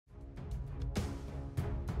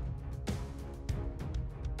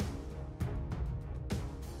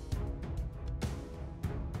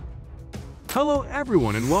Hello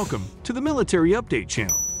everyone and welcome to the Military Update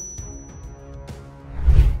channel.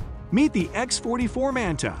 Meet the X-44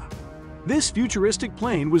 MANTA. This futuristic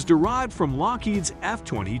plane was derived from Lockheed's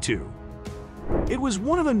F-22. It was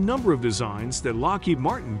one of a number of designs that Lockheed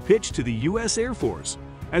Martin pitched to the U.S. Air Force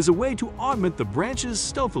as a way to augment the branch's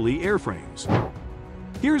stealthily airframes.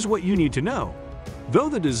 Here's what you need to know. Though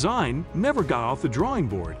the design never got off the drawing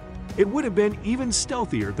board, it would have been even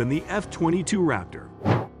stealthier than the F-22 Raptor.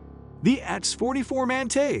 The X-44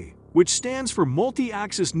 MANTA, which stands for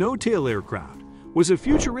Multi-Axis No-Tail Aircraft, was a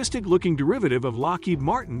futuristic-looking derivative of Lockheed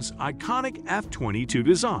Martin's iconic F-22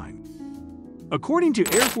 design. According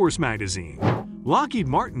to Air Force magazine, Lockheed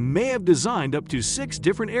Martin may have designed up to 6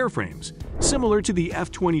 different airframes, similar to the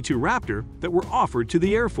F-22 Raptor, that were offered to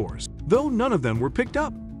the Air Force, though none of them were picked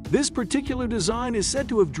up. This particular design is said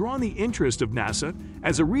to have drawn the interest of NASA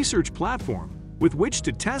as a research platform with which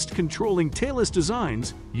to test controlling tailless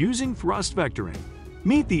designs using thrust vectoring.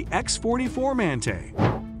 Meet the X-44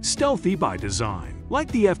 MANTA. Stealthy by design.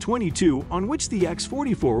 Like the F-22 on which the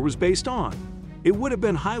X-44 was based on, it would have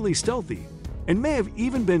been highly stealthy and may have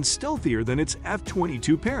even been stealthier than its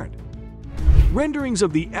F-22 parent. Renderings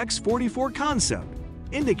of the X-44 concept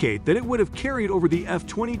indicate that it would have carried over the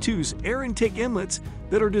F-22's air intake inlets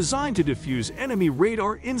that are designed to diffuse enemy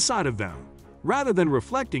radar inside of them, rather than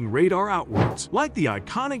reflecting radar outwards. Like the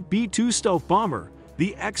iconic B-2 stealth bomber,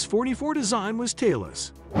 the X-44 design was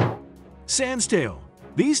tailless. Sans tail.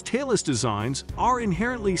 These tailless designs are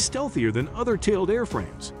inherently stealthier than other tailed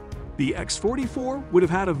airframes. The X-44 would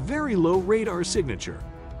have had a very low radar signature.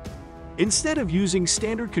 Instead of using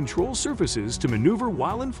standard control surfaces to maneuver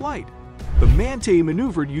while in flight, the MANTA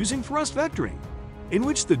maneuvered using thrust vectoring, in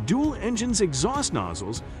which the dual engine's exhaust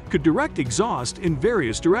nozzles could direct exhaust in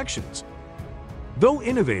various directions. Though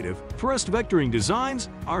innovative, thrust vectoring designs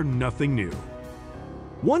are nothing new.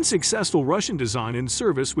 One successful Russian design in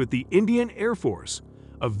service with the Indian Air Force,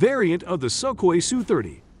 a variant of the Sukhoi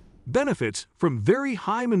Su-30, benefits from very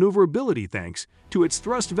high maneuverability thanks to its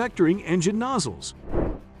thrust vectoring engine nozzles.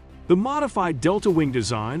 The modified delta wing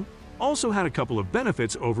design also had a couple of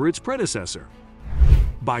benefits over its predecessor.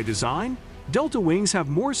 By design, delta wings have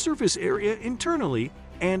more surface area internally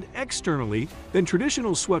and externally than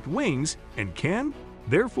traditional swept wings and can,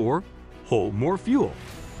 therefore, hold more fuel.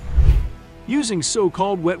 Using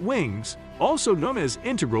so-called wet wings, also known as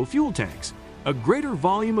integral fuel tanks, a greater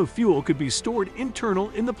volume of fuel could be stored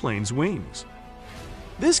internal in the plane's wings.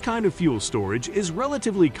 This kind of fuel storage is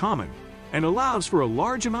relatively common and allows for a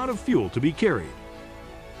large amount of fuel to be carried.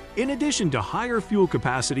 In addition to higher fuel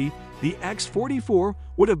capacity, the X-44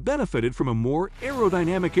 would have benefited from a more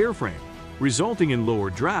aerodynamic airframe, resulting in lower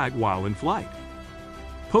drag while in flight.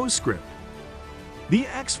 Postscript. The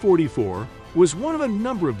X-44 was one of a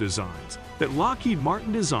number of designs that Lockheed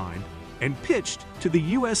Martin designed and pitched to the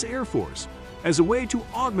U.S. Air Force as a way to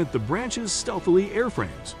augment the branch's stealthily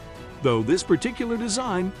airframes, though this particular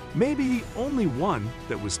design may be the only one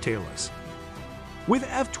that was tailless. With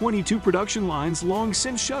F-22 production lines long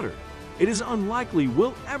since shuttered, it is unlikely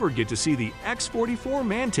we'll ever get to see the X-44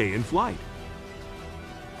 MANTA in flight.